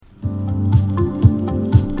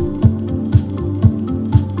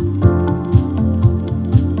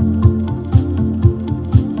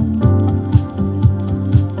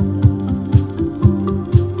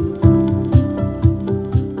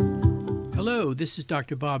Hello, this is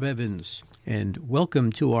Dr. Bob Evans, and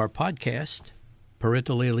welcome to our podcast,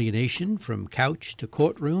 Parental Alienation from Couch to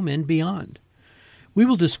Courtroom and Beyond. We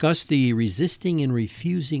will discuss the resisting and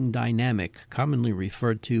refusing dynamic, commonly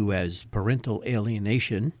referred to as parental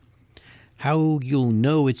alienation, how you'll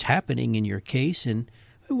know it's happening in your case, and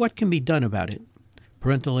what can be done about it.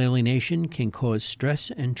 Parental alienation can cause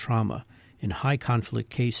stress and trauma in high-conflict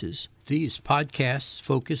cases. These podcasts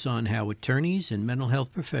focus on how attorneys and mental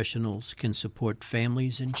health professionals can support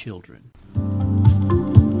families and children.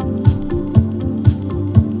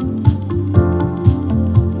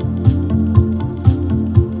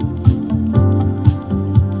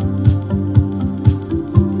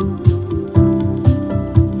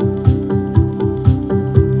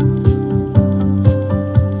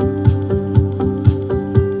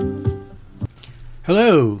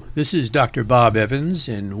 Hello, this is Dr. Bob Evans,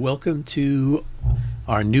 and welcome to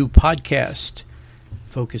our new podcast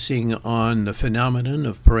focusing on the phenomenon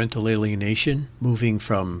of parental alienation, moving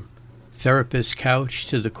from therapist's couch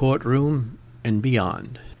to the courtroom and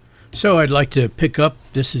beyond. So I'd like to pick up,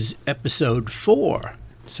 this is episode 4,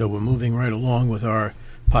 so we're moving right along with our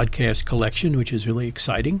podcast collection, which is really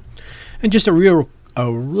exciting. And just a little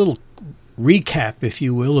recap, if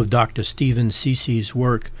you will, of Dr. Stephen Cece's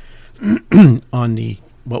work on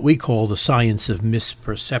what we call the science of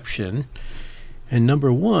misperception. And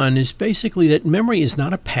number one is basically that memory is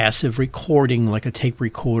not a passive recording like a tape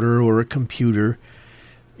recorder or a computer.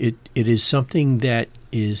 It is something that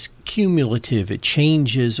is cumulative. It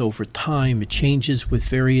changes over time. It changes with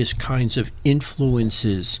various kinds of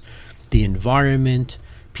influences. The environment,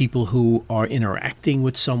 people who are interacting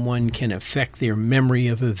with someone can affect their memory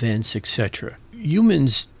of events, etc.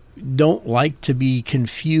 Humans don't like to be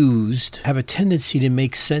confused, have a tendency to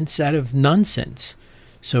make sense out of nonsense.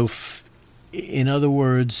 So, in other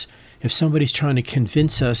words, if somebody's trying to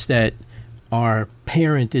convince us that our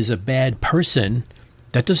parent is a bad person,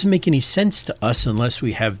 that doesn't make any sense to us unless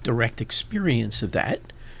we have direct experience of that.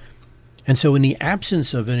 And so in the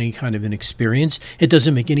absence of any kind of an experience, it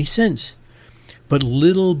doesn't make any sense. But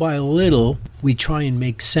little by little, we try and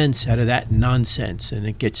make sense out of that nonsense, and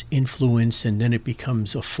it gets influenced, and then it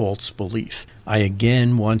becomes a false belief. I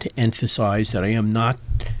again want to emphasize that I am not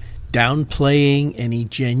downplaying any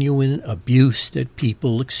genuine abuse that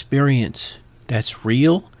people experience. That's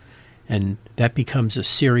real, and that becomes a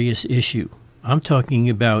serious issue. I'm talking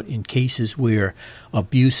about in cases where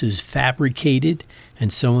abuse is fabricated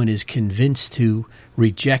and someone is convinced to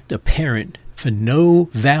reject a parent for no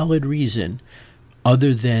valid reason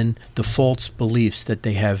other than the false beliefs that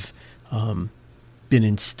they have been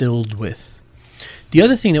instilled with. The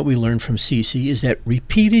other thing that we learned from Cece is that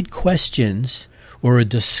repeated questions or a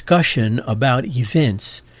discussion about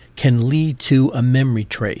events can lead to a memory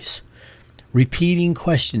trace. Repeating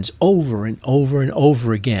questions over and over and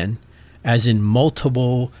over again, as in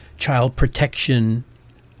multiple child protection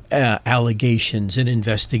allegations and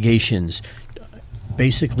investigations,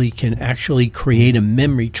 basically can actually create a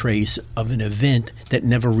memory trace of an event that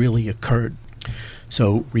never really occurred.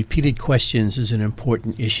 So repeated questions is an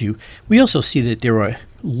important issue. We also see that there are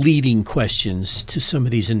leading questions to some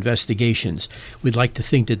of these investigations. We'd like to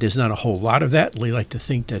think that there's not a whole lot of that. We like to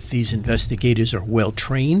think that these investigators are well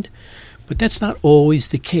trained, but that's not always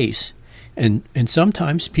the case. And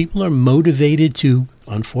sometimes people are motivated to,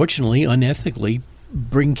 unfortunately, unethically,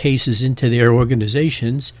 bring cases into their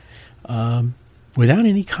organizations without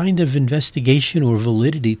any kind of investigation or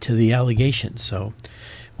validity to the allegations. So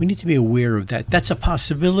we need to be aware of that. That's a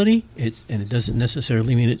possibility, and it doesn't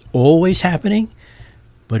necessarily mean it's always happening,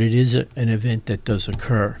 but it is an event that does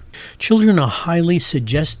occur. Children are highly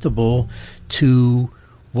suggestible to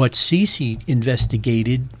what Cece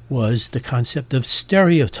investigated was the concept of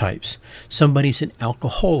stereotypes. Somebody's an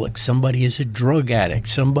alcoholic, somebody is a drug addict,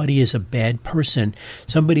 somebody is a bad person,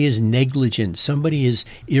 somebody is negligent, somebody is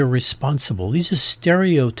irresponsible. These are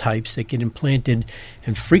stereotypes that get implanted,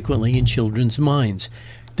 and frequently in children's minds.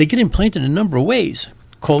 They get implanted a number of ways.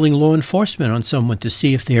 Calling law enforcement on someone to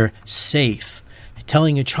see if they're safe.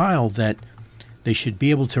 Telling a child that they should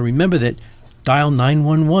be able to remember that dial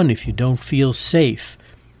 911 if you don't feel safe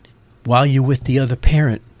while you're with the other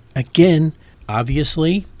parent. Again,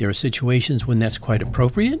 obviously, there are situations when that's quite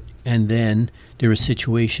appropriate, and then there are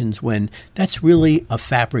situations when that's really a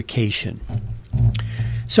fabrication.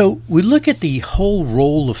 So we look at the whole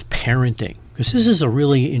role of parenting, because this is a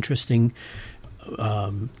really interesting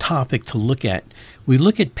topic to look at. We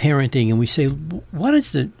look at parenting and we say, what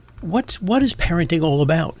is parenting all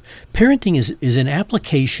about? Parenting is an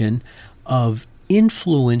application of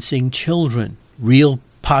influencing children, real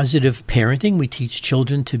positive parenting. We teach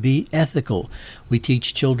children to be ethical. We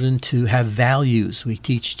teach children to have values. We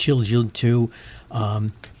teach children to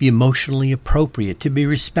be emotionally appropriate, to be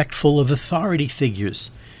respectful of authority figures.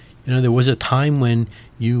 You know, there was a time when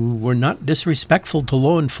you were not disrespectful to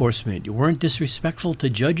law enforcement. You weren't disrespectful to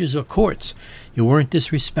judges or courts. You weren't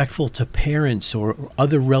disrespectful to parents or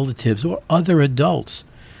other relatives or other adults.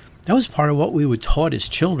 That was part of what we were taught as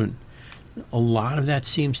children. A lot of that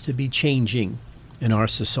seems to be changing in our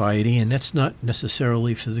society, and that's not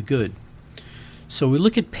necessarily for the good. So we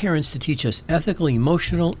look at parents to teach us ethical,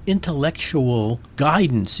 emotional, intellectual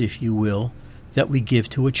guidance, if you will, that we give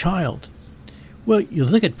to a child. Well, you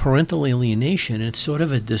look at parental alienation, and it's sort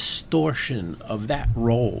of a distortion of that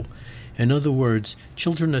role. In other words,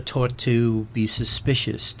 children are taught to be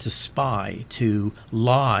suspicious, to spy, to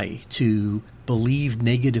lie, to believe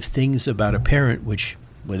negative things about a parent, which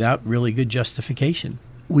without really good justification.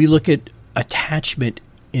 We look at attachment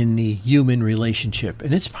in the human relationship,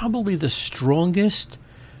 and it's probably the strongest,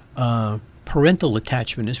 parental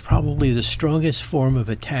attachment is probably the strongest form of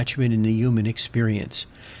attachment in the human experience.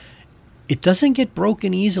 It doesn't get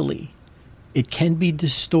broken easily. It can be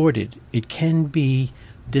distorted. It can be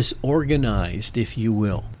disorganized, if you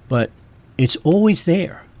will, but it's always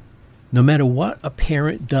there. No matter what a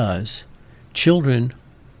parent does, children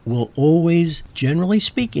will always, generally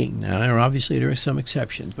speaking, now obviously there are some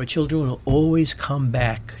exceptions, but children will always come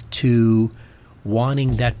back to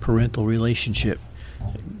wanting that parental relationship.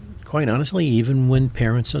 Quite honestly, even when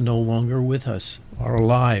parents are no longer with us or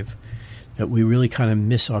alive, that we really kind of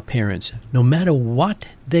miss our parents, no matter what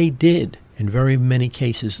they did in very many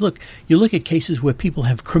cases. Look, you look at cases where people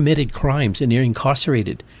have committed crimes and they're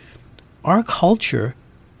incarcerated. Our culture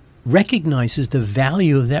recognizes the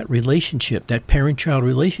value of that relationship, that parent-child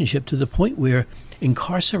relationship, to the point where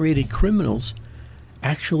incarcerated criminals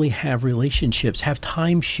actually have relationships, have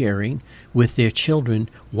time sharing with their children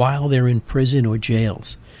while they're in prison or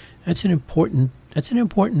jails. That's an important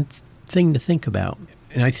thing to think about.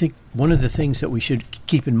 And I think one of the things that we should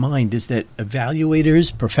keep in mind is that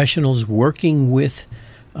evaluators, professionals working with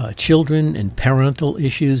children and parental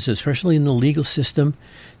issues, especially in the legal system,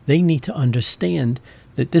 they need to understand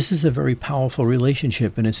that this is a very powerful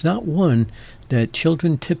relationship, and it's not one that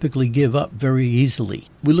children typically give up very easily.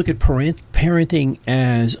 We look at parenting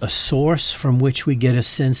as a source from which we get a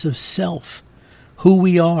sense of self, who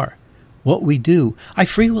we are, what we do. I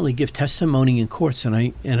frequently give testimony in courts,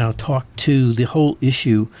 and I'll talk to the whole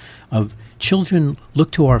issue of children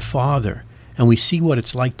look to our Father, and we see what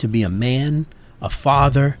it's like to be a man, a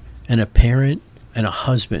father, and a parent, and a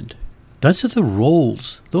husband. Those are the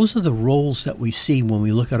roles. Those are the roles that we see when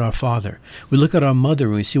we look at our Father. We look at our mother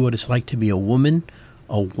and we see what it's like to be a woman,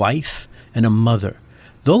 a wife, and a mother.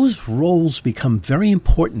 Those roles become very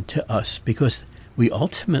important to us because we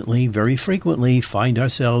ultimately, very frequently, find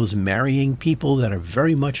ourselves marrying people that are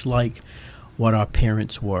very much like what our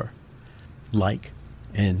parents were like.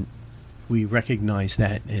 And we recognize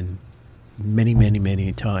that in many, many,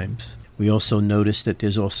 many times. We also notice that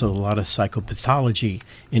there's also a lot of psychopathology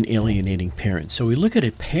in alienating parents. So we look at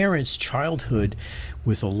a parent's childhood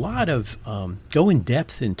with a lot of go in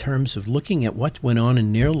depth in terms of looking at what went on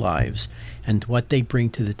in their lives and what they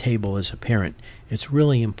bring to the table as a parent. It's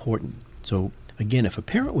really important. So again, if a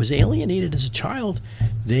parent was alienated as a child,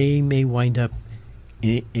 they may wind up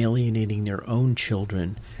alienating their own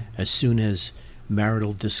children as soon as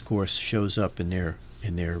marital discourse shows up in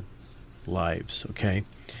their lives. Okay.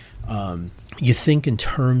 You think in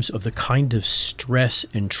terms of the kind of stress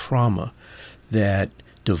and trauma that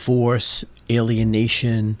divorce,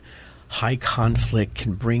 alienation, high conflict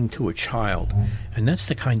can bring to a child. And that's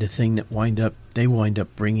the kind of thing that they wind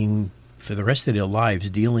up bringing for the rest of their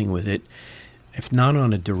lives, dealing with it, if not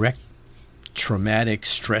on a direct traumatic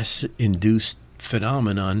stress-induced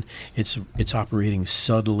phenomenon, it's operating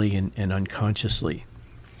subtly and unconsciously.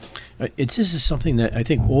 This is something that I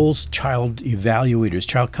think all child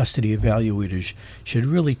custody evaluators should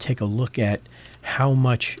really take a look at, how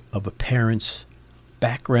much of a parent's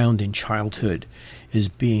background in childhood is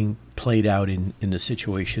being played out in the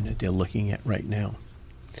situation that they're looking at right now.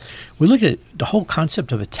 We look at the whole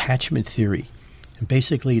concept of attachment theory. And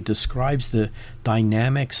basically, it describes the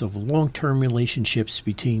dynamics of long-term relationships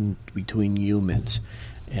between humans.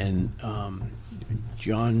 And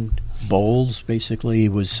John Bowles basically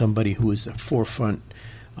was somebody who was the forefront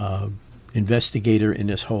investigator in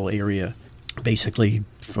this whole area, basically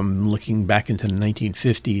from looking back into the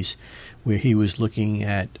 1950s, where he was looking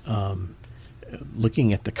at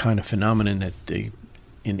the kind of phenomenon that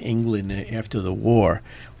in England after the war,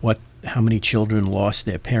 how many children lost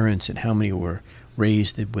their parents and how many were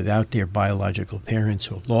raised without their biological parents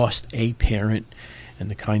or lost a parent, and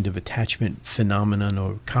the kind of attachment phenomenon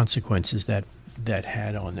or consequences that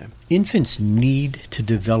had on them. Infants need to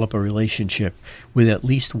develop a relationship with at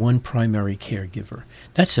least one primary caregiver.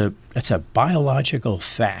 That's a biological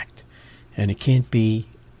fact, and it can't be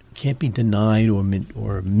denied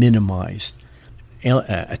or minimized.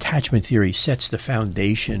 Attachment theory sets the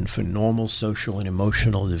foundation for normal social and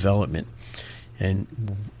emotional development. And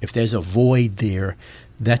if there's a void there,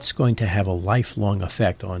 that's going to have a lifelong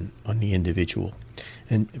effect on the individual.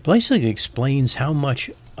 And it basically explains how much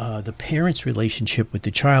the parent's relationship with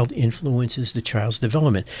the child influences the child's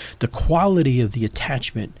development. The quality of the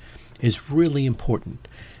attachment is really important.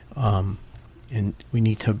 And we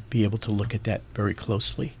need to be able to look at that very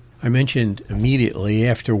closely. I mentioned immediately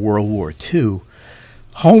after World War II,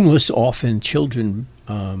 homeless orphan children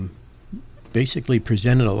basically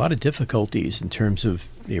presented a lot of difficulties in terms of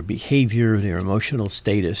their behavior, their emotional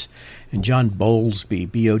status. And John Bowlby,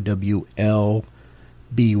 Bowlby,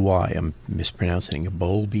 I'm mispronouncing it,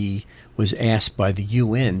 Bowlby, was asked by the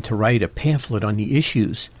UN to write a pamphlet on the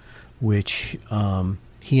issues, which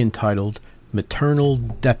he entitled Maternal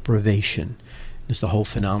Deprivation. It's the whole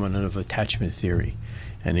phenomenon of attachment theory.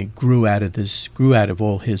 And it grew out of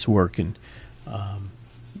all his work. And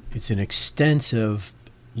it's an extensive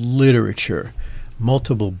literature,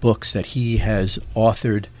 multiple books that he has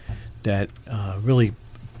authored that really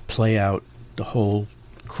play out the whole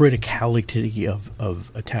criticality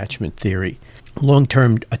of attachment theory.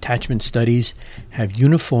 Long-term attachment studies have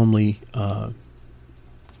uniformly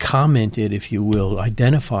commented, if you will,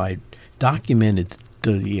 identified, documented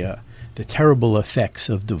the terrible effects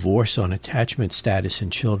of divorce on attachment status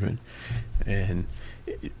in children. And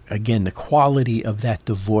again, the quality of that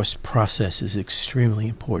divorce process is extremely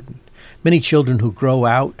important. Many children who grow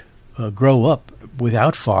up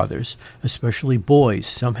without fathers, especially boys,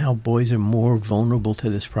 somehow boys are more vulnerable to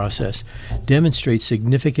this process, demonstrate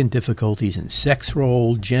significant difficulties in sex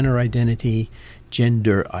role, gender identity,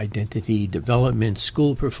 development,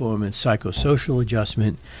 school performance, psychosocial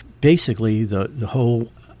adjustment. Basically, the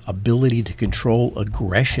whole ability to control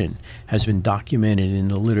aggression has been documented in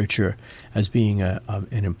the literature as being an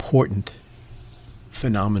important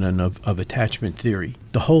phenomenon of attachment theory.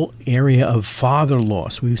 The whole area of father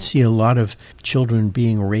loss. We see a lot of children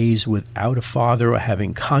being raised without a father or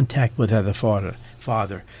having contact with other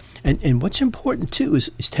father. And what's important, too, is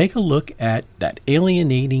take a look at that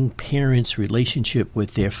alienating parent's relationship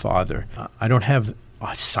with their father. I don't have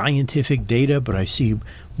scientific data, but I see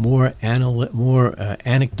more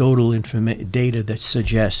anecdotal data that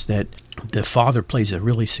suggests that the father plays a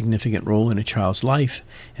really significant role in a child's life,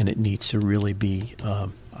 and it needs to really be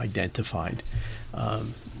identified.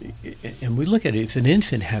 And we look at it, if an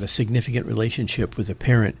infant had a significant relationship with a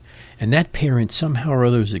parent, and that parent somehow or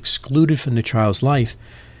other is excluded from the child's life,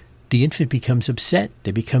 the infant becomes upset.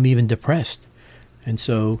 They become even depressed. And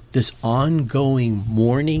so this ongoing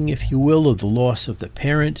mourning, if you will, of the loss of the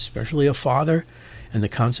parent, especially a father, and the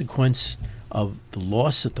consequence of the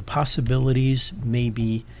loss of the possibilities may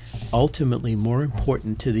be ultimately more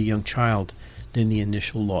important to the young child than the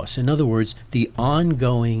initial loss. In other words, the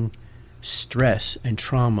ongoing stress and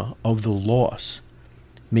trauma of the loss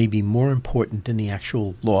may be more important than the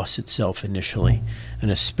actual loss itself initially, and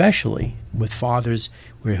especially with fathers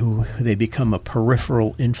who they become a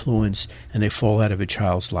peripheral influence and they fall out of a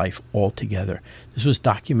child's life altogether. This was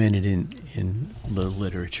documented in the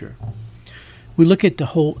literature. We look at the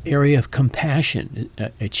whole area of compassion,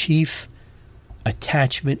 a chief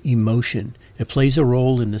attachment emotion. It plays a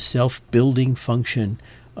role in the self-building function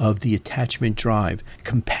of the attachment drive.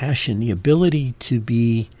 Compassion, the ability to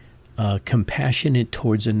be compassionate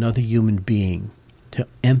towards another human being, to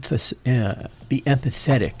be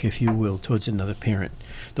empathetic, if you will, towards another parent.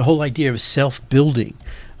 The whole idea of self-building,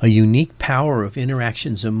 a unique power of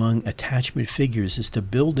interactions among attachment figures, is to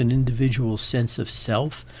build an individual's sense of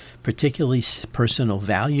self, particularly personal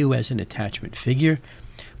value as an attachment figure,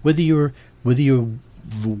 whether you're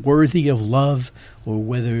worthy of love or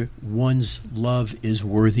whether one's love is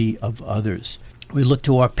worthy of others. We look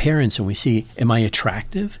to our parents and we see, am I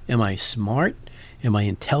attractive? Am I smart? Am I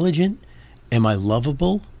intelligent? Am I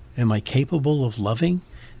lovable? Am I capable of loving?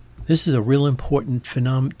 This is a real important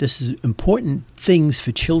phenomenon. This is important things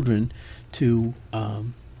for children to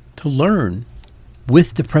learn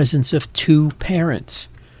with the presence of two parents.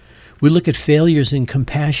 We look at failures in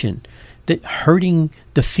compassion, that hurting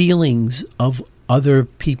the feelings of other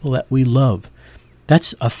people that we love.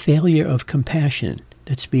 That's a failure of compassion.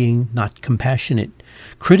 That's being not compassionate.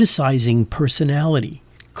 Criticizing personality,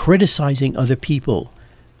 criticizing other people,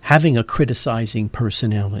 having a criticizing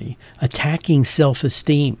personality, attacking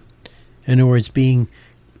self-esteem. In other words, being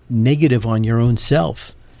negative on your own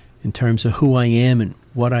self in terms of who I am and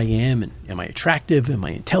what I am, and am I attractive? Am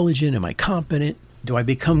I intelligent? Am I competent? Do I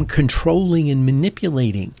become controlling and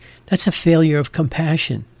manipulating? That's a failure of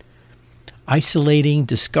compassion. Isolating,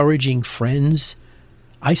 discouraging friends,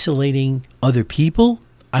 isolating other people,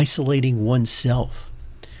 isolating oneself.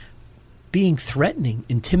 Being threatening,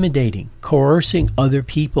 intimidating, coercing other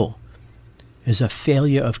people is a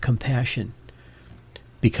failure of compassion.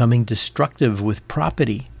 Becoming destructive with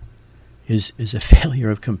property is a failure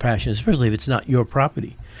of compassion, especially if it's not your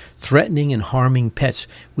property. Threatening and harming pets.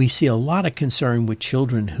 We see a lot of concern with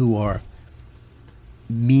children who are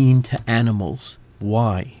mean to animals.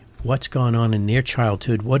 Why? What's gone on in their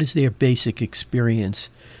childhood? What is their basic experience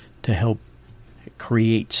to help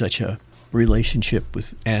create such a relationship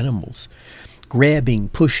with animals? Grabbing,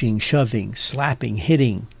 pushing, shoving, slapping,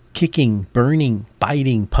 hitting, kicking, burning,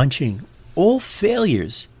 biting, punching. All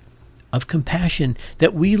failures of compassion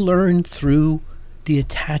that we learn through the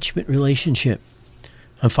attachment relationship.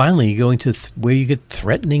 And finally, you go into where you get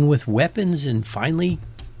threatening with weapons and finally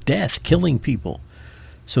death, killing people.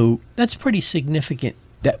 So that's pretty significant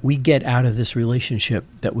that we get out of this relationship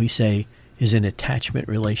that we say is an attachment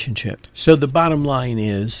relationship. So the bottom line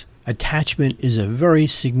is attachment is a very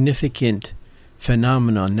significant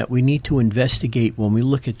phenomenon that we need to investigate when we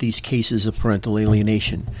look at these cases of parental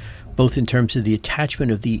alienation, both in terms of the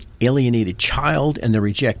attachment of the alienated child and the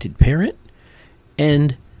rejected parent,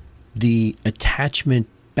 and the attachment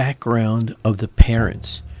background of the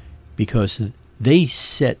parents, because they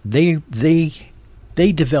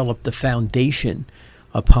develop the foundation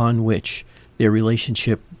upon which their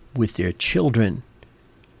relationship with their children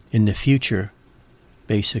in the future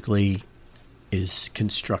basically is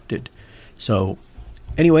constructed. So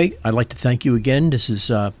anyway, I'd like to thank you again. This is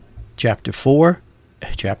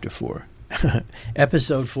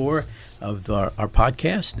episode 4 of our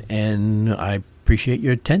podcast, and I appreciate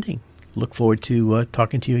your attending. Look forward to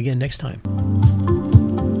talking to you again next time.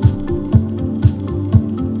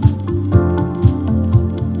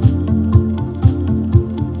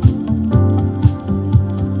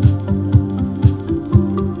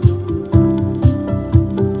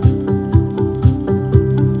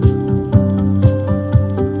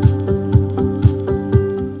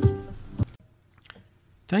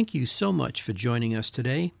 Thank you so much for joining us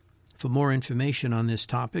today. For more information on this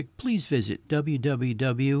topic, please visit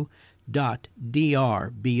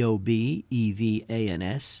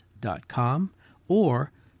www.drbobevans.com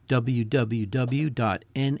or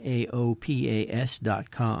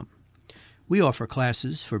www.naopas.com. We offer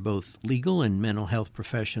classes for both legal and mental health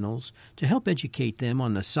professionals to help educate them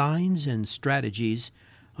on the signs and strategies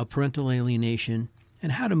of parental alienation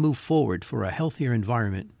and how to move forward for a healthier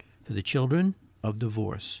environment for the children of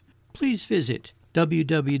divorce. Please visit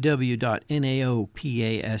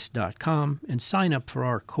www.naopas.com and sign up for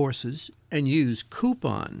our courses and use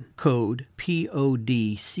coupon code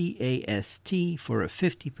PODCAST for a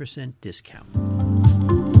 50% discount.